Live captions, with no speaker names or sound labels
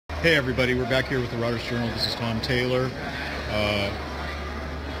Hey everybody, we're back here with the Riders Journal. This is Tom Taylor.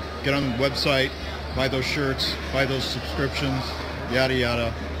 Get on the website, buy those shirts, buy those subscriptions, yada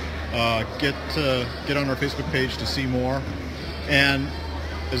yada. Get on our Facebook page to see more. And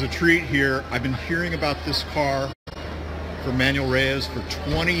as a treat here, I've been hearing about this car from Manuel Reyes for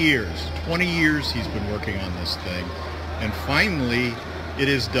 20 years. 20 years he's been working on this thing. And finally, it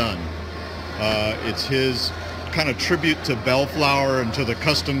is done. It's his kind of tribute to Bellflower and to the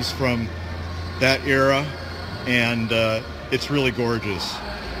customs from that era. And it's really gorgeous.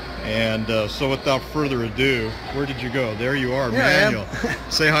 And so without further ado, where did you go? There you are, Here Manuel.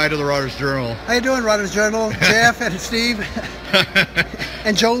 Say hi to the Riders Journal. How you doing, Riders Journal? Jeff and Steve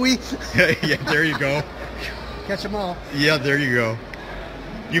and Joey. Yeah, there you go. Catch them all. Yeah, there you go.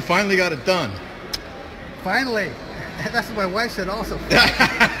 You finally got it done. Finally. That's what my wife said also.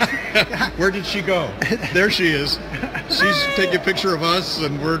 Where did she go? There she is. She's taking a picture of us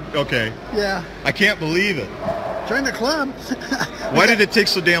and we're okay. Yeah. I can't believe it. Join the club. Why did it take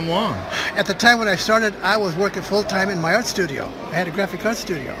so damn long? At the time when I started, I was working full-time in my art studio. I had a graphic art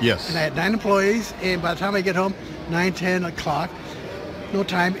studio. Yes. And I had 9 employees, and by the time I get home, 9, 10 o'clock, no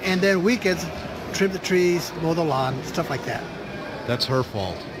time. And then weekends, trim the trees, mow the lawn, stuff like that. That's her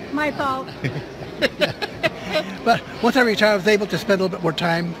fault. My fault. But once I retired, I was able to spend a little bit more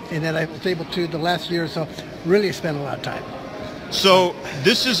time, and then I was able to, the last year or so, really spend a lot of time. So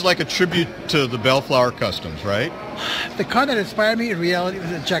this is like a tribute to the Bellflower customs, right? The car that inspired me in reality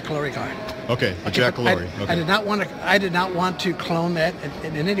was a Jack Lorry car. Okay, a Jack Lorry. Okay. I did not want to clone that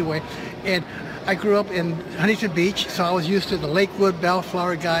in any way. And I grew up in Huntington Beach, so I was used to the Lakewood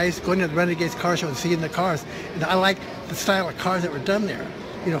Bellflower guys going to the Renegades car show and seeing the cars. And I like the style of cars that were done there,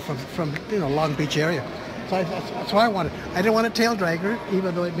 you know, from Long Beach area. So that's why I wanted. I didn't want a tail dragger,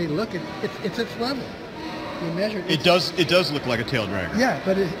 even though it may look it's its level. You measure it does look like a tail dragger. Yeah,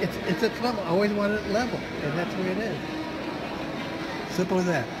 but it's its level. I always wanted it level, and that's the way it is. Simple as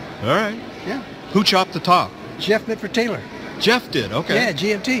that. All right. Yeah. Who chopped the top? Jeff Mitford Taylor. Jeff did. Okay. Yeah,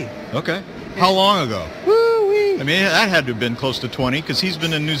 GMT. Okay. How long ago? Woo-wee. I mean, that had to have been close to 20 because he's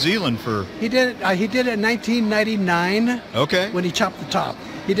been in New Zealand for... He did it. He did it in 1999. Okay. When he chopped the top.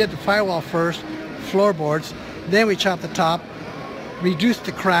 He did the firewall first, floorboards. Then we chopped the top, reduced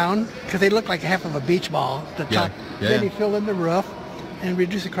the crown because they look like half of a beach ball. The top. Yeah. Then he filled in the roof and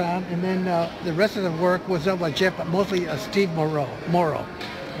reduced the crown. And then the rest of the work was done by Jeff, but mostly Steve Morrow.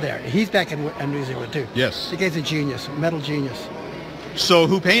 There. He's back in New Zealand too. Yes. The guy's a genius, metal genius. So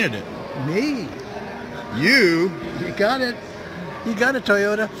who painted it? Me. You? You got it. You got it,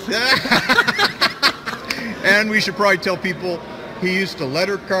 Toyota. And we should probably tell people he used to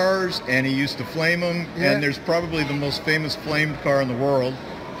letter cars and he used to flame them. Yeah. And there's probably the most famous flamed car in the world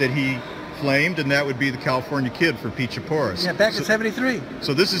that he flamed, and that would be the California Kid for Pete Chaporis. Yeah, back in '73.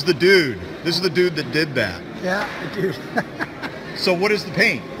 So this is the dude. This is the dude that did that. Yeah, dude. So what is the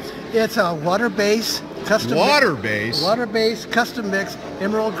paint? It's a water base custom. Water base? Water base custom mix,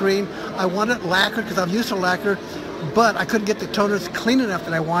 emerald green. I wanted lacquer because I'm used to lacquer, but I couldn't get the toners clean enough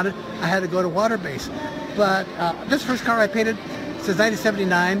that I wanted. I had to go to water base. But this first car I painted since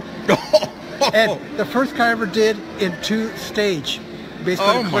 1979, and the first car I ever did in 2-stage, based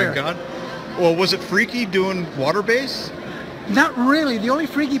on clear. Oh my God! Well, was it freaky doing water base? Not really. The only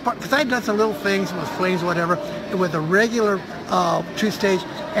freaky part, because I'd done some little things with flames, whatever, and with a regular 2-stage,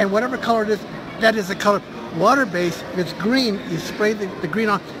 and whatever color it is, that is the color. Water base, if it's green, you spray the green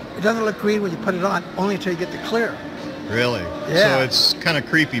on. It doesn't look green when you put it on, only until you get the clear. Really? Yeah. So it's kind of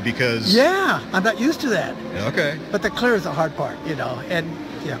creepy because... Yeah, I'm not used to that. Okay. But the clear is the hard part, you know, and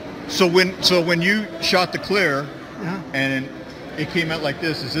yeah. So when you shot the clear, Yeah. and it came out like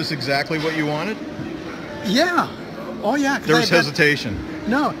this, is this exactly what you wanted? Yeah. Oh yeah. There was hesitation.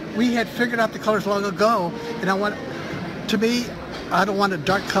 No, we had figured out the colors long ago, and to me, I don't want a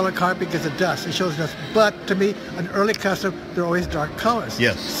dark color car because of dust. It shows dust. But to me, an early custom, they're always dark colors.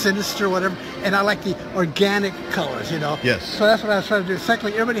 Yes. Sinister, whatever. And I like the organic colors, you know. Yes. So that's what I was trying to do.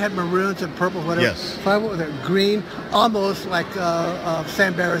 Secondly, everybody had maroons and purples, whatever. Yes. So I went with a green, almost like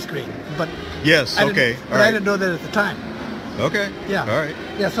Sam Barrett's green. But yes. Okay. All right. I didn't know that at the time. Okay. Yeah. All right.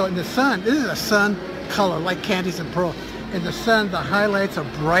 Yeah. So in the sun, this is a sun color like candies and pearl. In the sun, the highlights are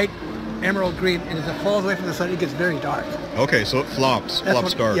bright emerald green, and as it falls away from the sun, it gets very dark. Okay, so it flops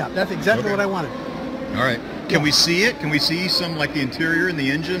dark. Yeah, that's exactly what I wanted. All right. Can we see it? Can we see some, like, the interior and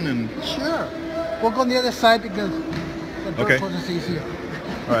the engine? And Sure. We'll go on the other side because the door Okay. closes easier.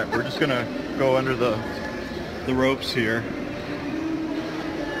 all right, we're just gonna go under the ropes here.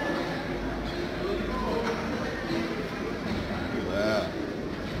 Look at that.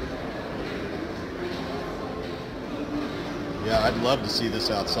 Yeah, I'd love to see this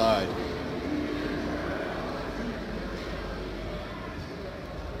outside.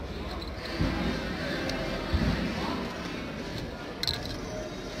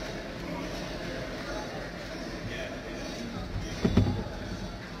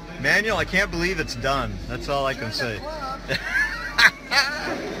 Manuel, I can't believe it's done. That's all I can say.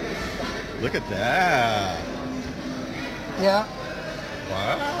 Look at that. Yeah.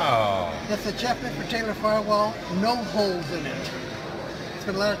 Wow. That's a Jeff Mitford Taylor firewall, no holes in it.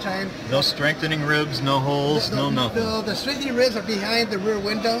 Spent a lot of time. No strengthening ribs, no holes, no nothing. No, the strengthening ribs are behind the rear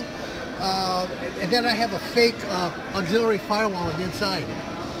window. And then I have a fake auxiliary firewall on the inside.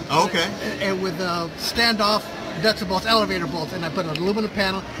 Okay. And with standoff nuts and bolts, elevator bolts, and I put an aluminum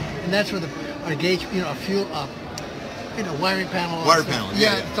panel, and that's where our gauge, a fuel, wiring panel. Wire panel.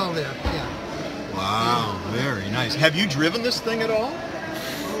 Yeah, it's all there. Yeah. Wow, very nice. Have you driven this thing at all?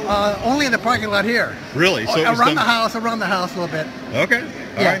 Only in the parking lot here. Really? So around the house a little bit. Okay.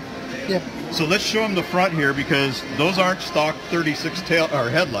 All right. Yeah. So let's show them the front here, because those aren't stock 36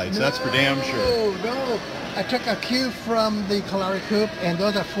 headlights. That's for damn sure. No. I took a cue from the Calari Coupe, and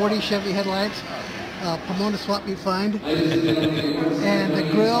those are 40 Chevy headlights. Pomona swap meet find. And the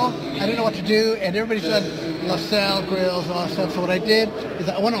grill, I didn't know what to do, and everybody said LaSalle grills and all that stuff. So what I did is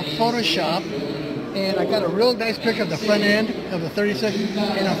I went on Photoshop, and I got a real nice picture of the front end of the 36.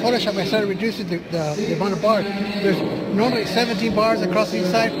 And on Photoshop, I started reducing the amount of bars. There's normally 17 bars across the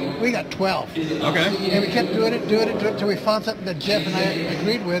inside. We got 12. Okay. And we kept doing it until we found something that Jeff and I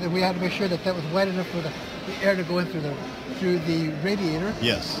agreed with, and we had to make sure that was wide enough for the air to go in through the radiator.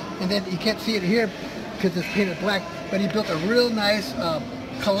 Yes. And then you can't see it here because it's painted black, but he built a real nice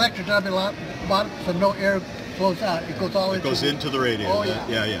collector down the bottom so no air flows out. It goes all into the radiator. Oh,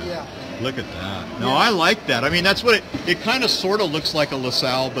 yeah. Look at that. No, I like that. I mean, that's what it kind of sort of looks like a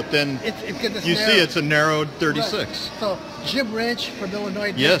LaSalle, but then you see it's a narrowed 36. Right. So Jim Wrench from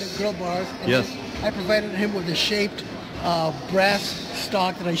Illinois did the grill bars. And I provided him with a shaped brass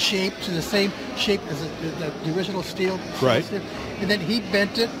stock that I shaped to the same shape as the original steel. Right. And then he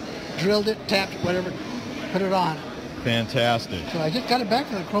bent it, drilled it, tapped it, whatever, put it on. Fantastic. So I just got it back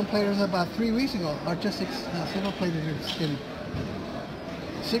to the chrome platers about 3 weeks ago. Artistic signal plated in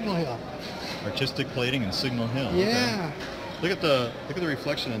Signal Hill. Artistic plating in Signal Hill. Yeah. Okay. Look at the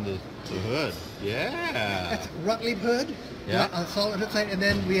reflection in the hood. Yeah. That's Rutlieb hood. Yeah. Solid hood side, and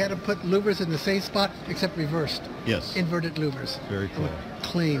then we had to put louvers in the same spot except reversed. Yes. Inverted louvers. Very cool.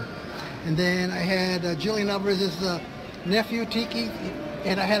 Clean. And then I had Jillian Alvarez's nephew Tiki,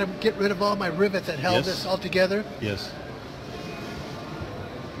 and I had to get rid of all my rivets that held this all together. Yes.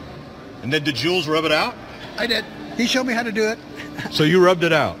 And then did Jules rub it out? I did. He showed me how to do it. So you rubbed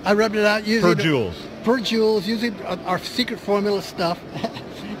it out? I rubbed it out using Per Jules, using our secret formula stuff,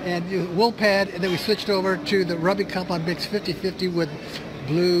 and wool pad, and then we switched over to the rubbing compound mix 50-50 with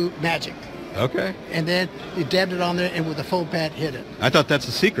Blue Magic. Okay. And then you dabbed it on there, and with the foam pad hit it. I thought that's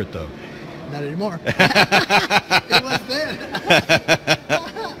a secret, though. Not anymore. It was then.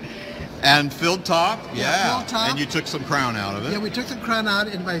 And filled top? Yeah. Filled top. And you took some crown out of it? Yeah, we took some crown out.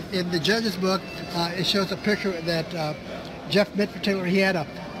 In the judge's book, it shows a picture that Jeff Mitford Taylor, he had a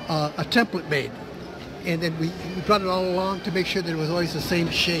template made. And then we brought it all along to make sure that it was always the same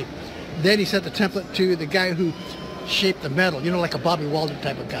shape. Then he sent the template to the guy who shaped the metal, like a Bobby Walden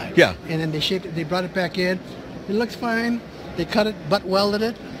type of guy. Yeah. And then they shaped it, they brought it back in. It looks fine. They cut it, butt welded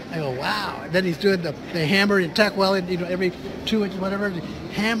it. I go, wow. And then he's doing the hammer and tack welding, every 2 inches, whatever,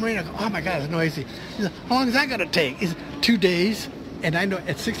 hammering. I go, oh my God, it's noisy. He said, how long is that going to take? He said, 2 days. And I know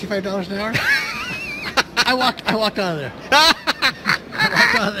at $65 an hour, I walked out of there.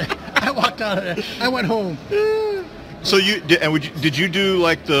 I walked out of there. I went home. So did you do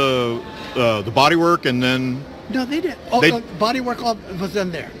like the body work and then? No, they did. The body work all was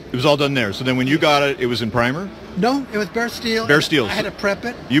done there. It was all done there. So then when you got it, it was in primer? No, it was bare steel. Bare steel. I had to prep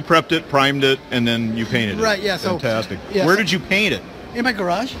it. You prepped it, primed it, and then you painted it. Right, yeah. Fantastic. Yeah, where did you paint it? In my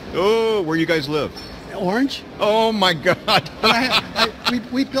garage. Oh, where you guys live? Orange. Oh my God.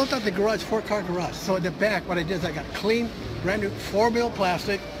 We built out the garage, 4-car garage. So in the back, what I did is I got clean, brand new 4-mil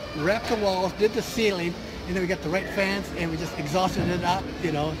plastic, wrapped the walls, did the ceiling, and then we got the right fans, and we just exhausted it out,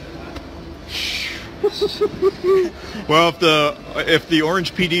 Well, if the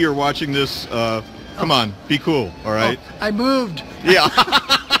Orange PD are watching this, come on, be cool, all right? Oh, I moved. Yeah.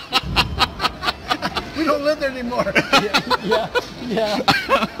 We don't live there anymore. Yeah.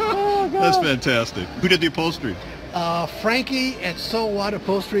 Oh, God. That's fantastic. Who did the upholstery? Frankie at So What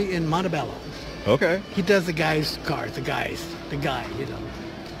Upholstery in Montebello. Okay. He does the guys' cars, the guy,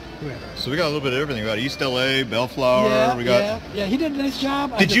 Yeah. So we got a little bit of everything. We got East LA, Bellflower. Yeah, we got. yeah. He did a nice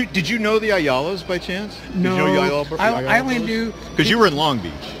job. Did you know the Ayalas by chance? No. Did you know I only knew because you were in Long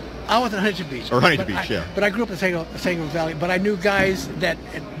Beach. I was in Huntington Beach. Or Huntington Beach, yeah. But I grew up in San Valley. But I knew guys that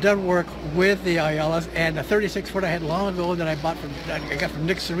had done work with the Ayalas, and the 36 foot I had long ago that I got from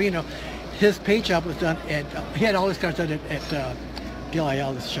Nick Serino. His paint job was done at. He had all his cars done at Gil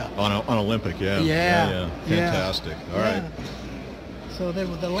Ayala's shop. On Olympic, yeah. Yeah. Fantastic. All right. So then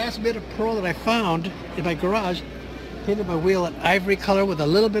with the last bit of pearl that I found in my garage, painted my wheel an ivory color with a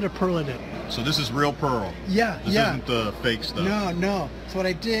little bit of pearl in it. So this is real pearl. Yeah, This isn't the fake stuff. No. So what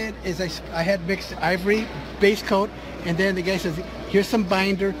I did is I had mixed ivory base coat, and then the guy says, here's some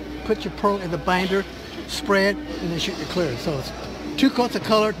binder, put your pearl in the binder, spray it, and then shoot your clear. So it's 2 coats of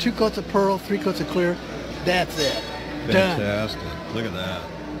color, 2 coats of pearl, 3 coats of clear. That's it. Fantastic. Done. Look at that.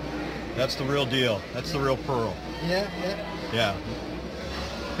 That's the real deal. That's the real pearl. Yeah.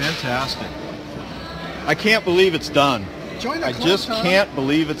 Fantastic. I can't believe it's done. Join the club, I just Tom. can't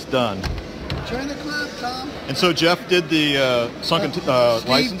believe it's done. Join the club, Tom. And so Jeff did the sunken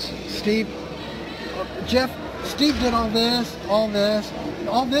license? Steve did all this. All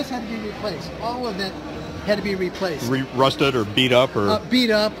this had to be replaced. All of it had to be replaced. Rusted or beat up or? Beat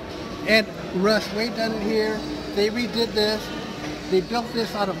up and rust way down in here. They redid this. They built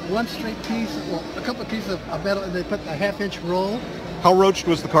this out of one straight piece, well, a couple of pieces of metal, and they put a 1/2-inch roll. How roached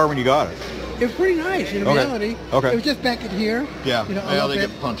was the car when you got it? It was pretty nice in reality. Okay. It was just back in here. Yeah. You know, Yeah, they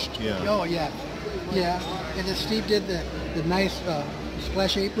get punched. Yeah. Oh yeah. And then Steve did the nice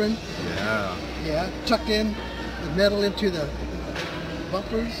splash apron. Yeah. Yeah. Tucked in the metal into the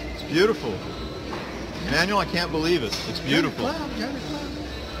bumpers. It's beautiful. Manuel, I can't beve it. It's beautiful. Join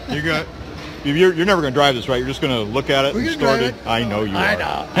the club. You're never going to drive this, right? You're just going to look at it We're and gonna start drive it. it. I know you I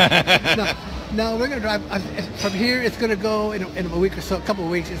are. know. No, we're going to drive. From here, it's going to go in a week or so, a couple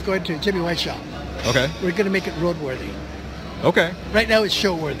of weeks. It's going to Jimmy White's shop. Okay. We're going to make it roadworthy. Okay. Right now, it's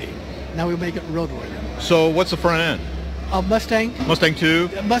showworthy. Now we make it roadworthy. So what's the front end? A Mustang. Mustang 2?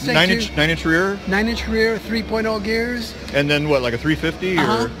 Mustang 2. 9-inch rear? 9-inch rear, 3.0 gears. And then what, like a 350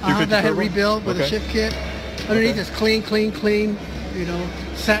 or 350 that I had turbo? rebuilt with a shift kit. Underneath is clean. You know,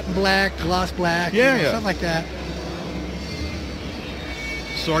 satin black, gloss black. Stuff like that.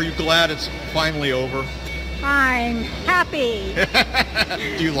 So are you glad it's finally over? I'm happy.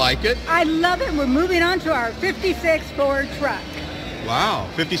 Do you like it? I love it. We're moving on to our 56 Ford truck. Wow.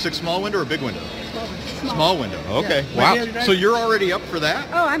 56 small window or big window? Small. Small window. Okay. Yeah. Wow. So you're already up for that?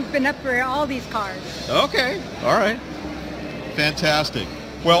 Oh, I've been up for all these cars. Okay. All right. Fantastic.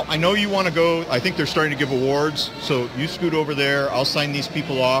 Well, I know you want to go. I think they're starting to give awards. So you scoot over there. I'll sign these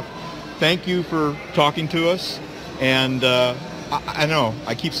people off. Thank you for talking to us. And I know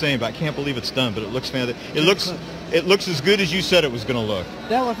I keep saying, but I can't believe it's done. But it looks fantastic. It looks as good as you said it was going to look.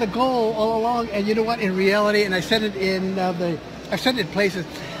 That was the goal all along. And you know what? In reality, and I said it in places,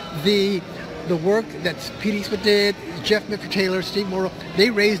 the work that Pete Eastwood did, Jeff Taylor, Steve Morrow, they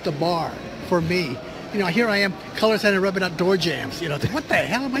raised the bar for me. You know, here I am, color center rubbing out door jams. You know, what the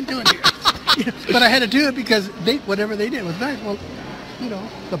hell am I doing here? You know, but I had to do it because whatever they did was nice. Well, you know,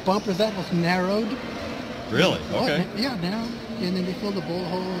 the bumpers, that was narrowed. Really? Okay. Yeah, narrowed. And then they filled the bullet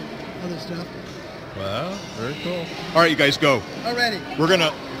hole and other stuff. Well, very cool. All right, you guys go. Alrighty. We're going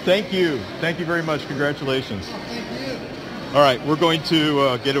to, thank you. Thank you very much. Congratulations. Oh, thank you. All right, we're going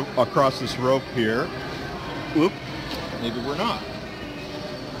to get across this rope here. Whoop. Maybe we're not.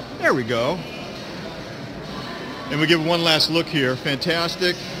 There we go. And we give one last look here.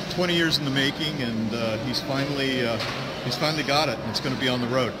 Fantastic. 20 years in the making, and he's finally got it. And it's going to be on the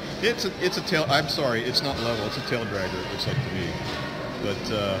road. It's a tail. I'm sorry, it's not level. It's a tail dragger. It looks like to me.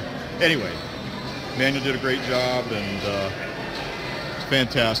 But anyway, Manuel did a great job, and it's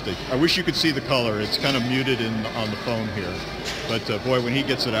fantastic. I wish you could see the color. It's kind of muted on the phone here, but boy, when he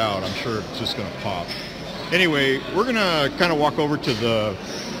gets it out, I'm sure it's just going to pop. Anyway, we're going to kind of walk over to the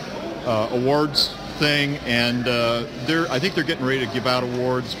awards thing, and I think they're getting ready to give out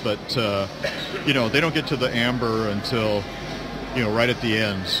awards, but you know, they don't get to the amber until, you know, right at the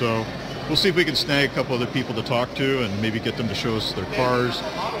end. So we'll see if we can snag a couple other people to talk to and maybe get them to show us their cars.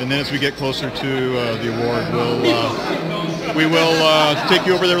 And then as we get closer to the award, we will take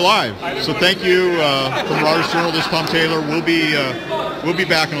you over there live. So thank you from Rogers Journal. This is Tom Taylor. We'll be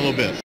back in a little bit.